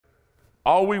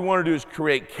All we want to do is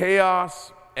create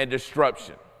chaos and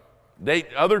disruption.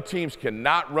 Other teams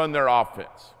cannot run their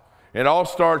offense. It all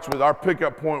starts with our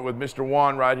pickup point with Mr.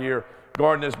 Juan right here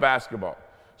guarding this basketball.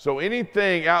 So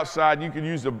anything outside, you can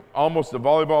use almost the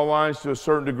volleyball lines to a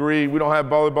certain degree. We don't have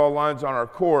volleyball lines on our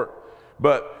court,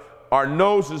 but our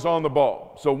nose is on the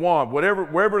ball. So Juan,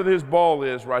 wherever his ball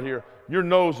is right here, your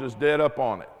nose is dead up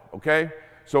on it, okay?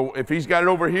 So if he's got it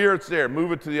over here, it's there.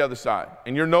 Move it to the other side.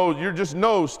 And your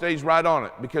nose stays right on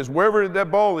it, because wherever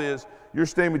that ball is, you're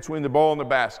staying between the ball and the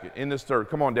basket in this third.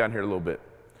 Come on down here a little bit.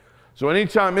 So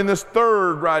anytime in this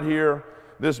third right here,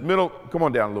 this middle, come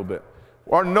on down a little bit.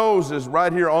 Our nose is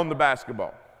right here on the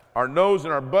basketball. Our nose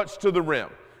and our butts to the rim.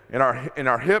 And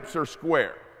our hips are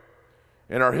square.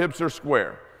 And our hips are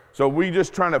square. So we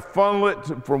just trying to funnel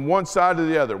it from one side to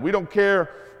the other. We don't care.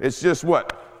 It's just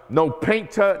what? No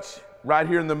paint touch right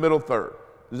here in the middle third.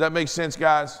 Does that make sense,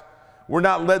 guys? We're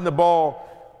not letting the ball,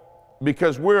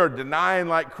 because we're denying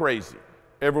like crazy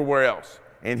everywhere else.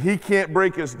 And he can't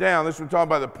break us down. This is what we're talking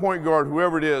about, the point guard,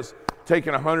 whoever it is,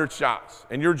 taking 100 shots.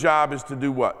 And your job is to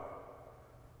do what?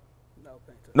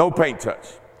 No paint touch.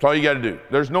 That's all you got to do.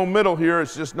 There's no middle here.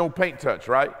 It's just no paint touch,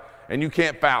 right? And you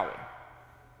can't foul it.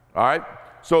 All right?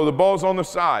 So the ball's on the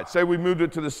side. Say we moved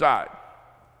it to the side.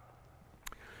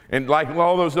 And like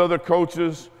all those other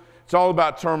coaches, it's all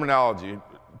about terminology.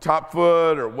 Top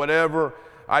foot or whatever.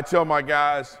 I tell my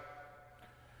guys,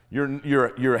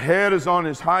 your head is on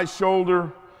his high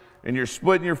shoulder and you're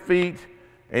splitting your feet,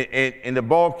 and the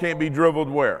ball can't be dribbled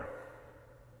where?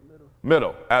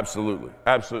 Middle. Absolutely.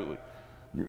 Absolutely.